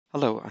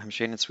Hello, I'm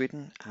Shane in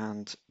Sweden,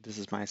 and this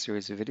is my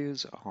series of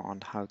videos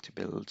on how to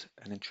build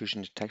an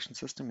intrusion detection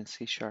system in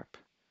C#.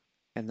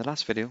 In the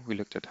last video, we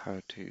looked at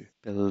how to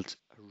build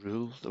a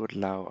rule that would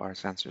allow our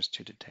sensors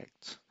to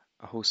detect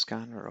a host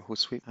scan or a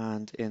host sweep.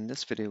 And in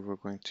this video, we're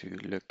going to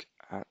look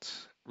at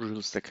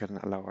rules that can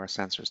allow our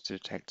sensors to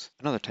detect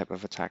another type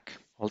of attack,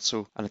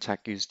 also an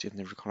attack used in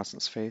the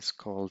reconnaissance phase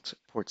called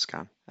port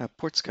scan. A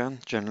port scan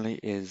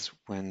generally is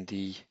when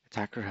the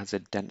attacker has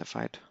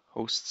identified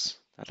hosts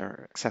that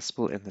are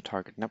accessible in the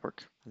target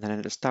network, and then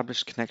it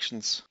established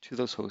connections to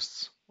those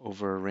hosts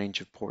over a range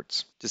of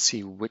ports to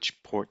see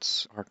which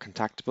ports are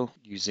contactable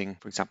using,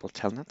 for example,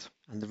 Telnet.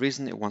 And the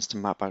reason it wants to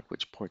map out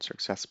which ports are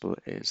accessible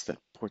is that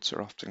ports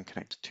are often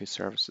connected to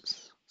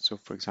services. So,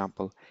 for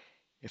example,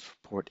 if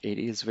port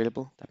 80 is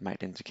available, that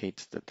might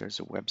indicate that there's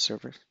a web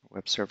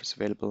service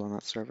available on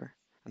that server.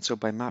 And so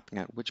by mapping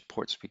out which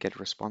ports we get a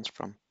response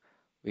from,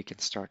 we can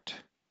start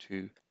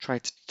to try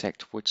to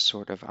detect which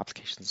sort of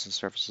applications and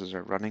services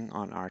are running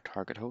on our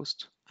target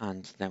host,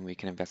 and then we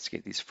can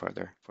investigate these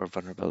further for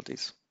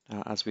vulnerabilities.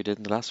 As we did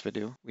in the last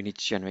video, we need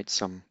to generate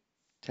some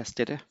test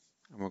data,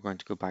 and we're going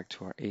to go back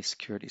to our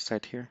A-security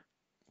site here,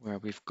 where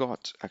we've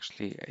got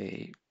actually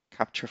a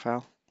capture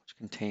file which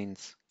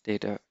contains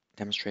data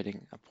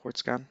demonstrating a port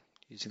scan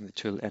using the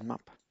tool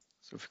Nmap.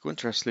 So if we go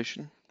into our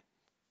solution,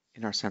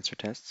 in our sensor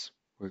tests,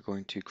 we're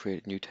going to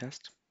create a new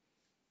test.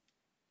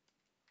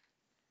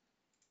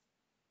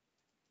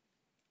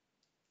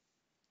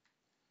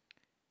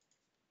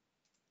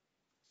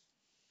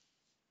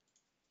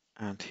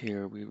 And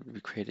here we will be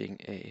creating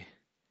a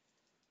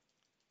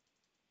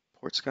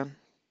port scan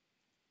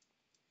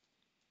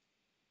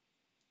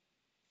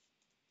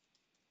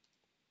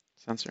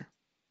sensor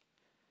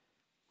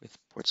with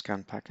port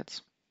scan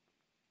packets.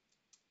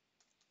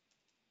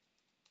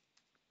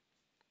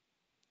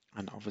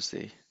 And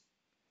obviously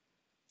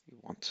we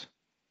want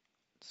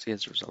to see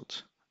as a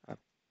result a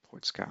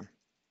port scan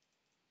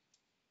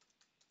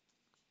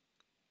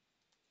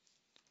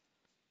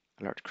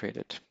alert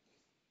created.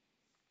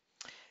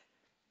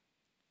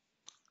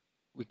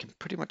 We can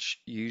pretty much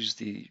use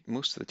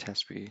most of the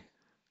tests we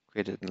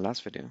created in the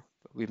last video,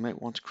 but we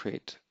might want to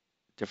create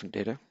different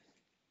data.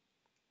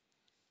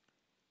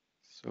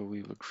 So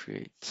we will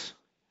create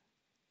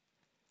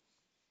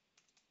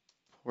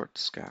port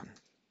scan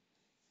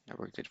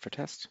network data for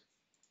test.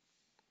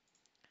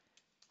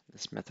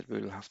 This method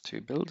we will have to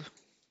build.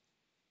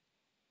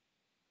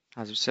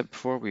 As we said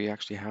before, we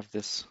actually have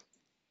this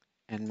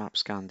Nmap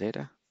scan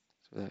data.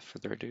 So without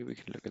further ado, we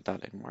can look at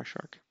that in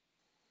Wireshark.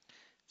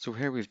 So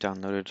here we've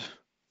downloaded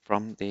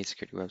from the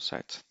security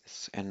website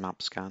this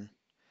Nmap scan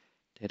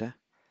data.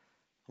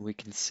 And we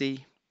can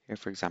see here,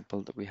 for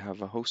example, that we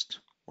have a host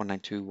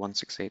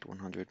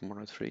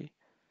 192.168.100.103,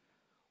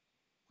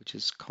 which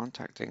is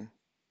contacting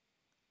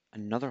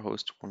another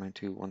host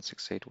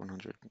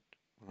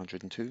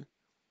 192.168.100.102. And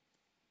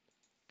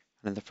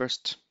in the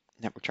first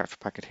network traffic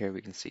packet here,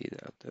 we can see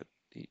that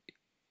the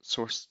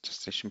source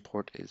destination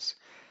port is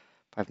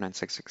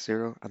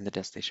 59660 and the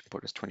destination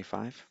port is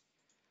 25.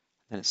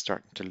 Then it's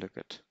starting to look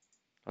at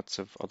lots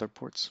of other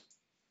ports,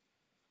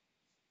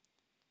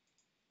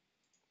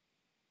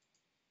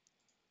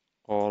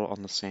 all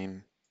on the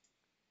same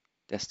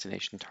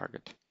destination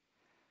target.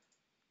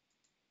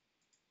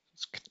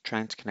 It's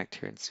trying to connect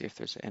here and see if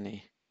there's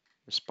any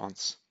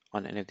response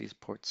on any of these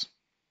ports.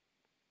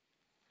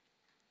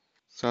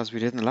 So as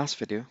we did in the last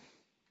video,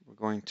 we're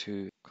going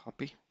to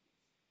copy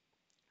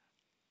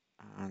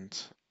and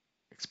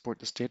export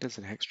this data as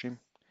a hex stream.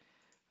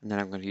 And then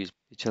I'm going to use the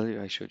utility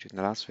I showed you in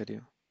the last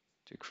video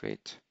to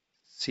create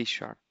C#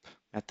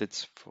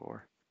 methods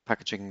for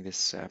packaging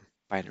this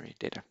binary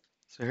data.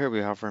 So here we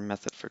have our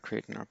method for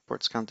creating our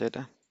port scan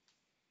data,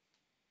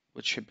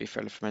 which should be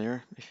fairly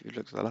familiar if you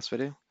looked at the last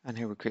video. And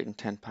here we're creating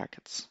 10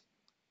 packets,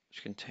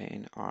 which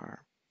contain our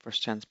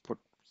first 10 port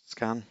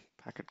scan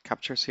packet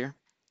captures here.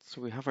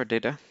 So we have our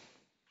data,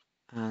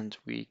 and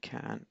we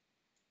can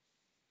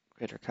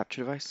create our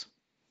capture device.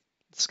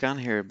 The scan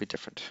here will be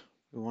different.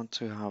 We want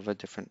to have a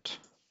different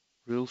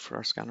rule for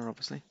our scanner,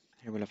 obviously.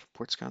 Here we'll have a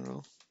port scan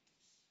rule.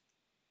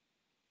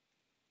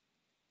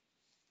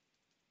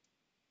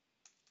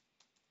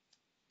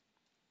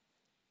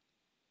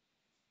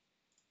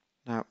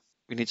 Now,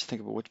 we need to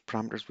think about which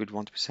parameters we'd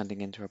want to be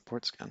sending into our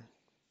port scan.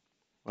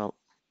 Well,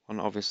 one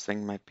obvious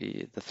thing might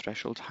be the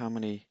threshold. How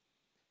many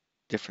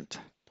different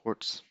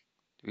ports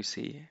do we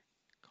see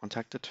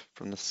contacted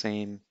from the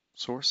same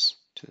source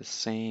to the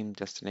same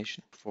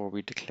destination before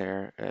we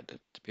declare it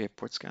to be a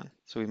port scan?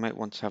 So we might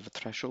want to have a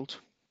threshold,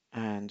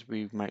 and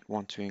we might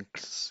want to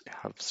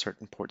have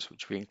certain ports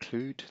which we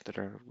include that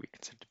we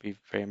consider to be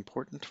very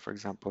important. For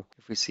example,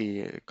 if we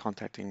see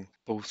contacting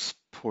both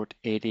port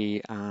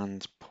 80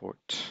 and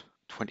port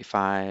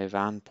 25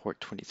 and port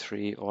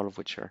 23, all of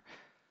which are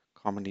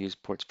commonly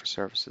used ports for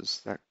services,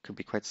 that could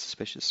be quite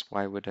suspicious.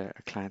 Why would a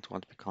client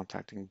want to be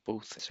contacting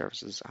both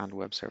services and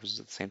web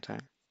services at the same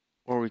time?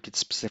 Or we could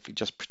specifically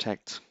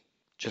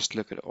just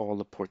look at all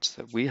the ports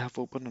that we have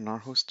open on our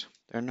host.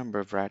 There are a number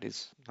of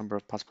varieties, number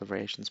of possible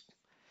variations.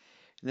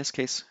 In this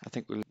case, I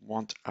think we'll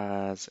want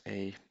as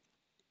a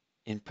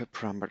input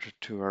parameter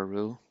to our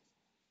rule.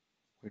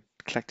 We're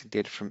collecting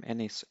data from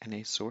any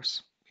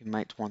source. We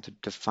might want to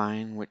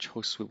define which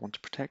hosts we want to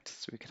protect.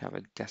 So we could have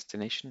a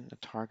destination, a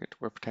target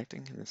we're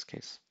protecting, in this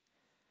case,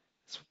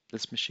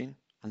 this machine.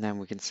 And then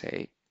we can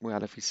say,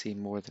 well, if we see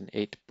more than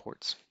 8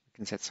 ports, we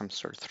can set some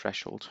sort of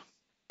threshold.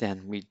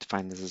 Then we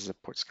define this as a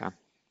port scan.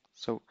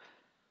 So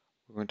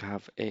we're going to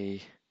have a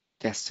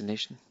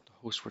destination, the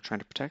host we're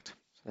trying to protect. So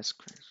let's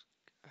create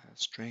a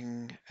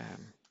string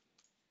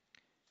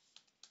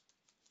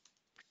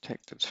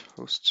protected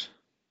host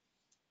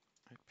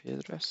IP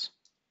address,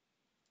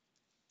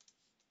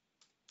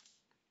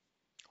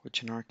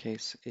 which in our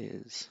case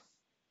is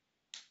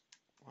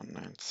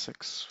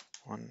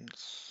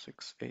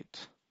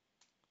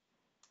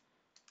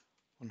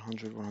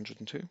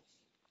 196.168.100.102.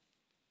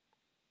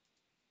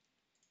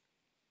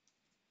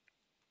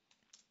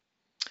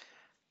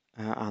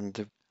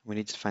 And we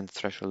need to find the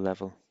threshold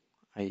level,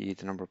 i.e.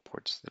 the number of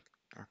ports that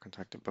are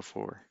contacted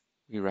before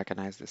we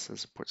recognize this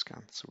as a port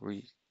scan. So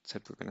we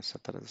said we're going to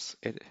set that as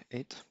 8.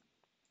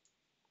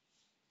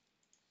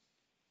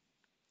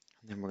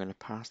 And then we're going to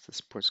pass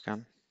this port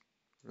scan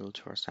rule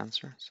to our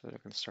sensor so that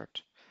it can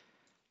start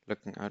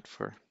looking out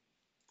for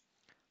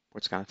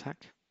port scan attack.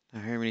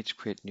 Now here we need to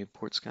create a new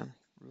port scan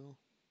rule.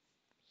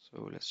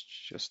 So let's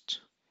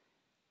just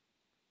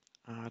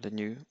add a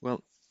new,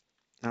 well,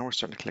 now we're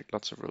starting to collect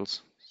lots of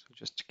rules. So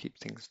just to keep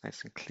things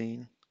nice and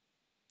clean,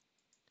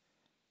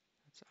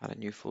 let's add a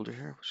new folder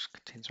here which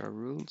contains our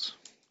rules.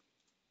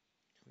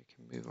 We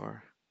can move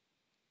our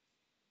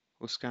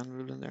host scan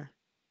rule in there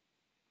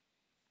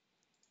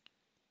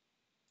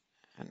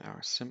and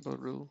our symbol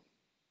rule.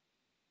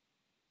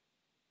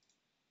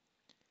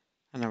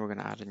 And now we're going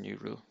to add a new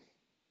rule,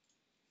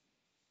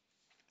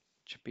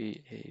 which would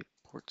be a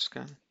port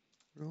scan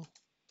rule.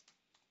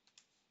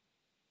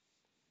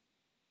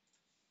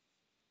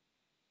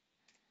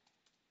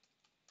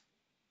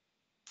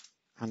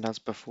 And as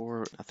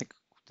before, I think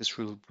this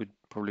rule would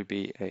probably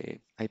be a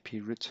IP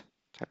root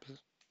type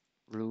of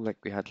rule like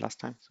we had last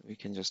time. So we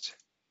can just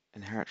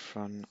inherit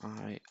from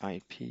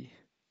IP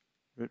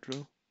root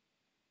rule.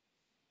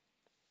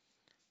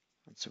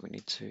 And so we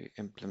need to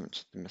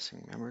implement the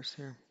missing members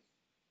here.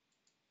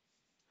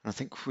 And I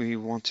think we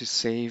want to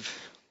save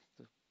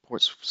the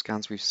ports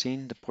scans we've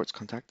seen, the ports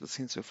contacted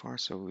seen so far,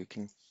 so we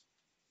can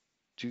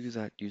do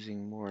that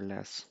using more or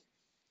less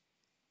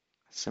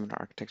a similar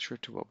architecture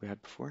to what we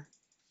had before.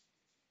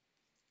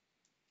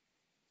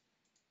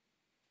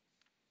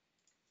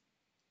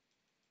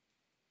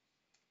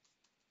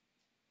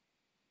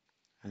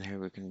 And here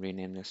we can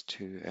rename this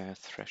to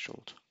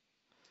threshold,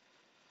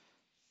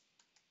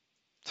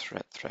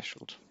 threat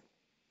threshold.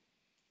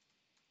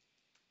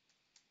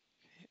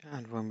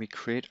 And when we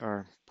create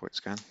our port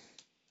scan,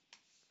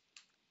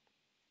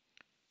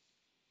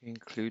 we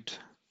include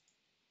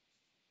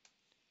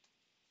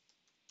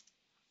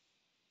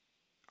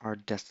our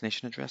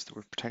destination address that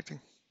we're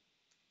protecting.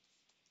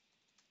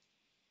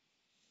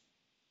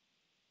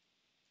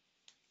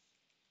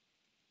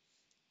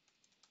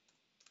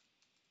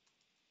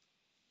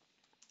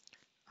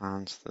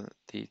 And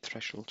the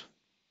threshold.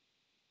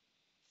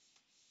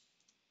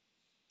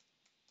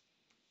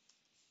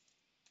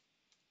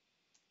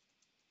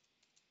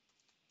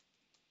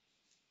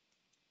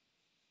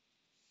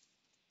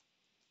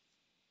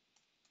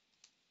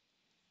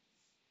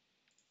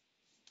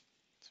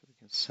 So we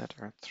can set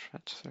our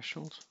threat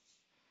threshold to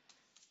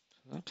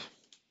that.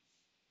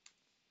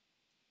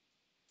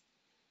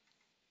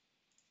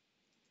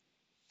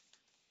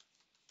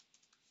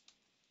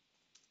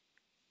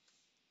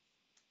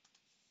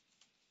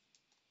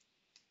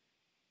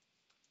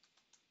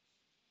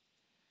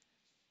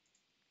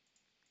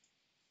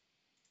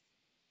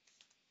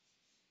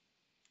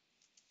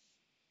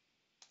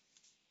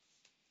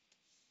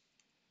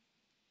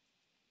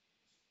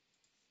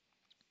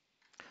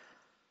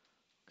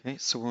 Okay,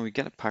 so when we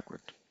get a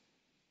packet,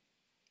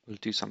 we'll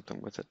do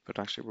something with it, but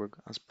actually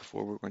as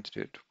before, we're going to do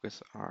it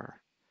with our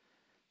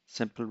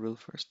simple rule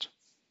first.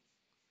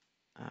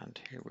 And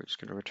here we're just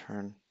going to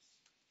return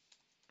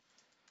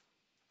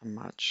a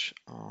match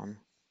on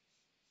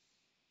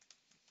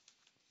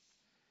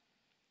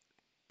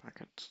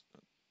packet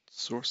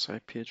source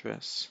IP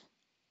address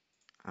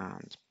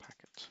and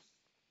packet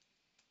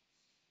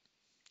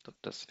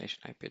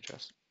destination IP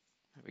address.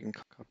 And we can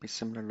copy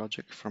similar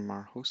logic from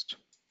our host.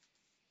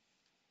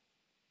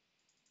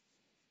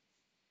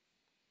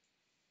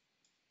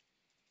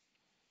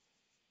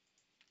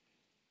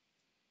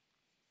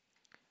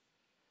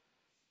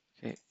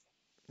 Okay,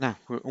 now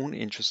we're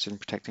only interested in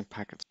protecting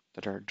packets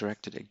that are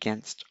directed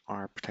against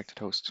our protected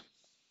host.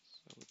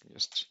 So we can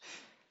just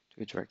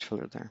do a direct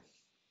filter there.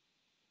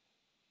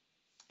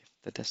 If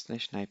the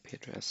destination IP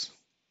address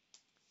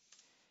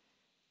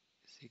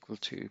is equal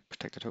to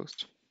protected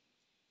host,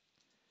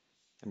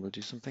 then we'll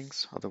do some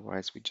things.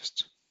 Otherwise, we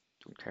just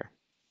don't care.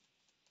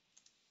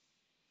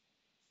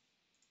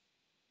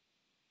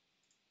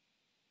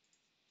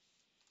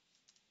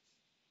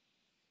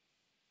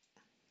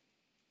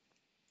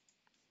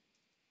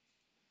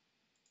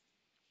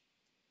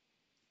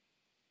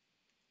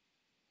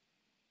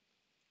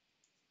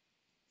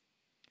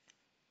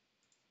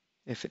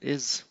 If it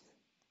is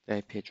the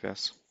IP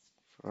address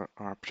for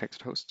our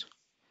protected host,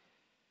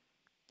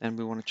 then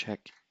we want to check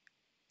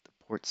the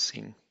port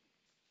scene.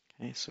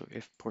 Okay, so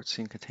if port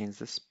scene contains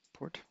this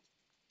port,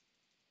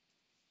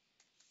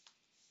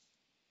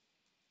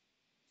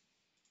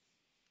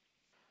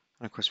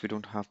 and of course we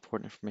don't have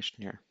port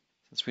information here.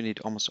 Since we need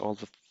almost all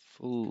the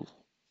full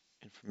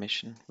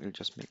information, we'll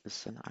just make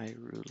this an I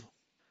rule,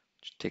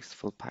 which takes the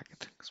full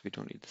packet because we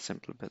don't need the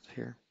simple bit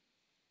here.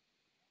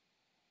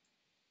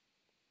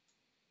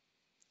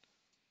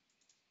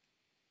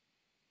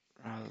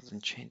 Rather than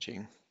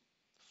changing the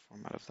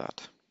format of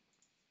that.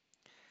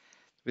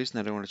 The reason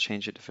I don't want to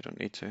change it if I don't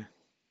need to is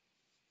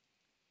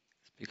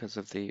because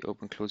of the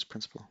open-close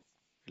principle.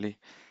 Really,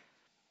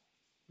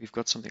 we've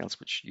got something else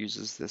which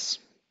uses this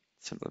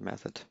simple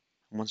method.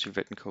 And once you've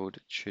written code,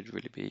 it should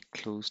really be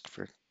closed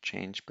for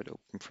change but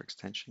open for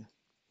extension.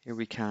 Here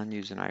we can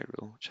use an I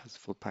rule, which has the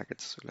full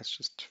packets, so let's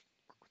just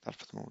work with that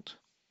for the moment.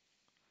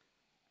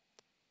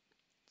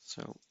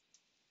 So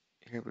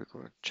here we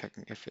go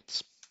checking if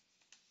it's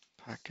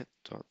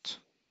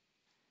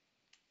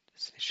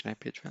packet.destination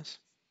IP address,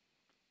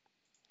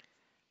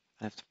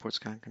 and if the port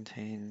scan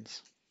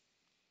contains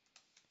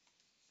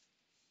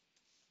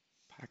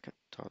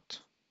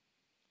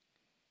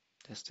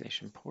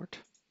packet.destination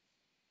port,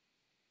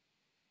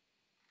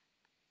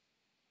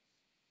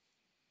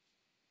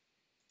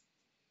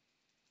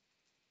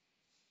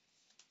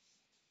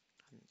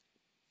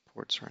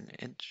 ports are an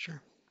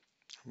integer,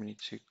 and we need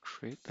to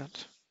create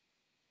that.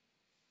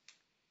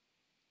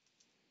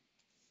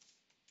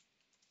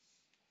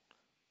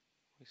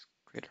 We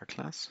create our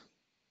class.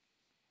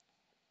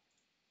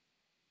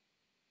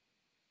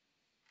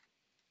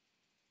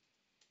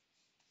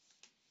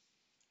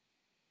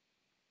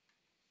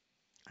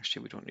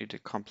 Actually, we don't need a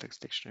complex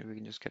dictionary. We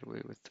can just get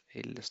away with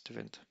a list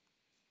event.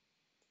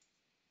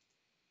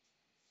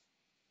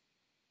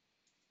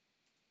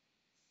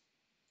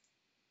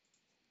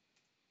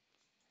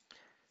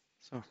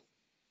 So, if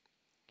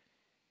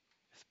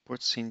the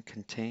port scene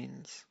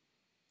contains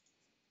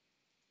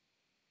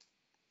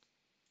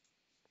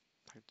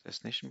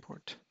destination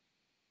port,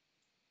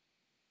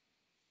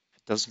 if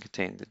it doesn't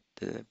contain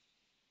the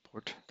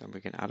port, then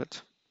we can add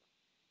it.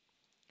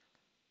 Port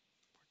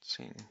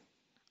scene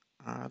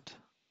add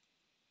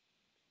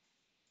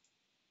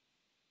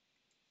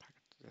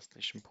packet to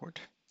destination port.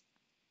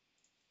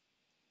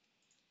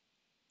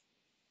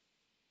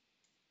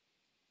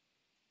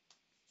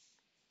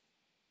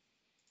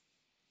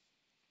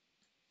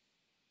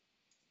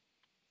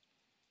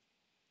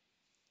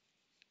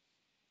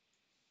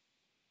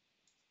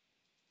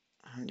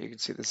 And you can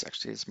see this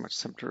actually is a much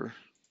simpler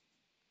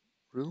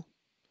rule.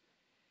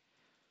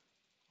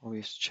 All we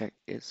have to check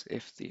is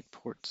if the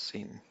port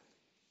scene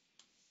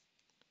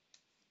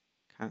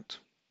count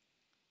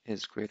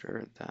is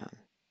greater than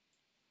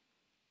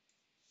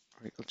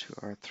or equal to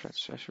our threat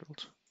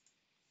threshold,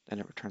 then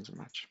it returns a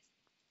match.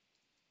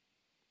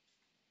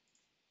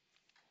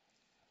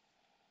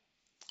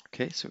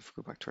 Okay, so if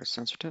we go back to our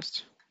sensor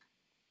test,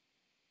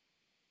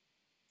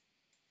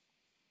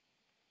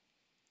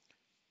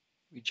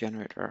 we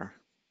generate our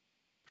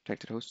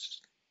protected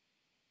hosts.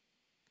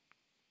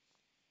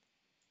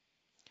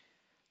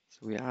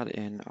 So we add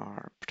in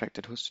our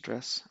protected host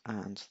address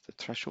and the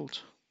threshold.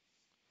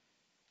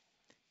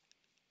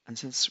 And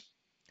since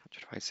capture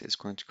device is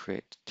going to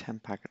create 10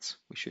 packets,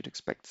 we should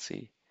expect to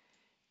see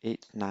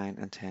 8, 9,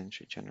 and 10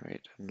 should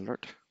generate an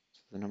alert.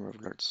 So the number of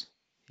alerts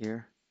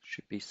here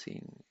should be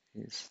seen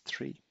is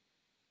 3.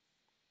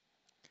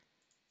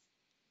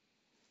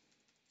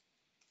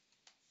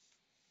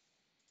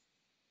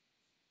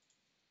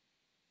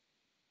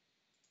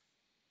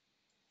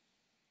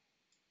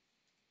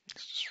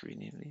 Let's just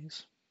rename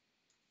these.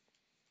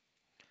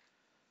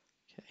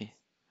 Okay,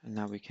 and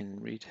now we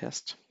can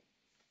retest.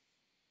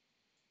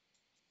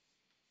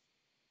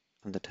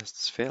 And the test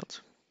has failed.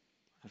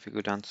 If we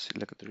go down to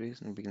look at the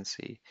reason, we can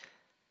see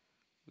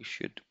we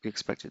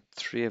expected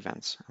 3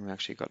 events and we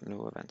actually got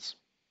no events.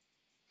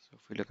 So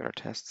if we look at our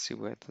test, see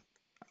where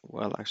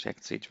well, actually I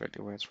can see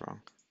directly where it's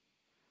wrong.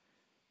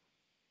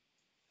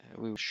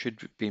 We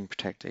should have been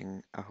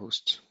protecting a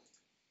host.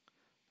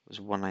 It was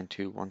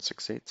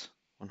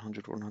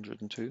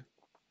 192.168.100.102.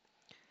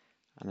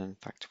 And in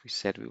fact, we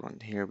said we want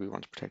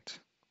to protect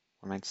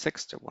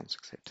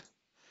 196.168.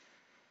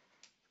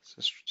 So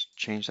let's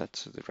change that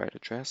to the right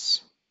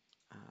address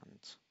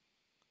and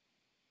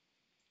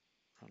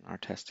run our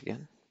test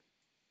again.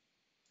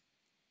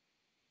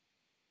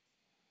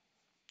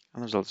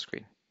 And the result is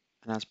green.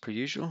 And as per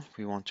usual,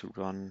 we want to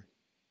run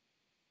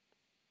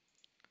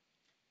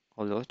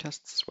all the other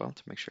tests as well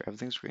to make sure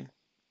everything's green.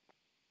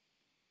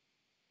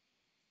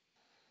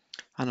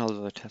 And all the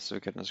other tests are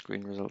getting us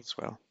green result as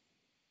well.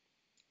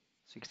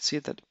 So you can see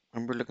that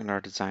when we're looking at our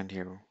design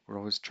here, we're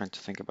always trying to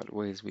think about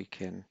ways we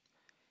can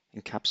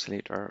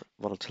encapsulate our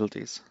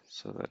volatilities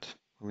so that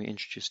when we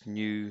introduce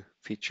new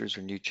features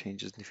or new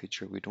changes in the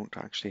future, we don't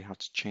actually have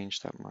to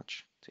change that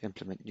much to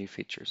implement new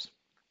features.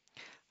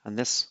 And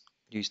this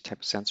new type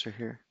of sensor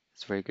here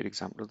is a very good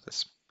example of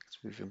this because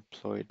we've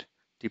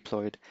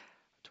deployed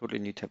a totally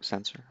new type of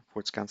sensor, a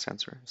port scan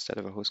sensor instead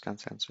of a host scan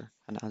sensor.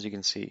 And as you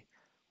can see,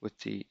 with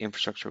the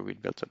infrastructure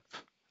we'd built up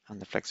and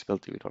the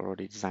flexibility we'd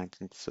already designed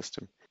into the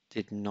system,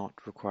 did not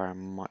require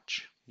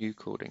much new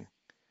coding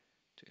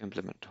to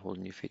implement a whole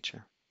new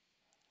feature,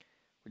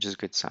 which is a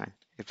good sign.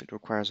 If it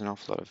requires an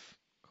awful lot of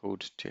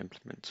code to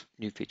implement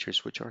new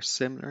features which are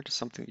similar to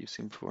something that you've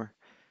seen before,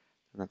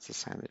 then that's a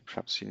sign that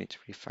perhaps you need to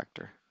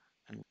refactor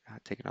and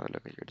take another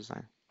look at your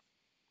design.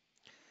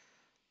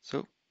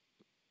 So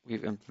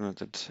we've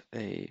implemented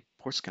a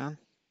port scan,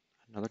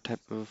 another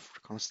type of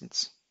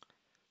reconnaissance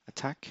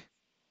attack,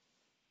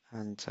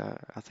 and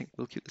I think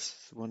we'll keep this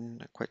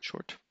one quite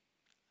short.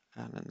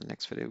 And in the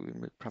next video, we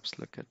will perhaps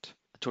look at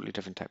a totally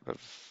different type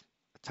of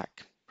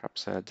attack,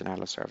 perhaps a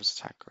denial of service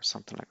attack or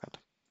something like that.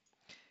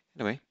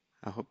 Anyway,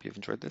 I hope you've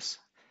enjoyed this.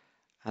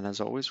 And as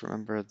always,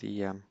 remember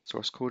the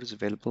source code is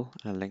available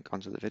and a link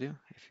onto the video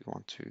if you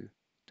want to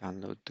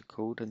download the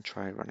code and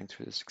try running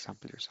through this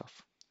example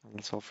yourself. And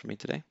that's all from me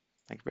today.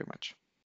 Thank you very much.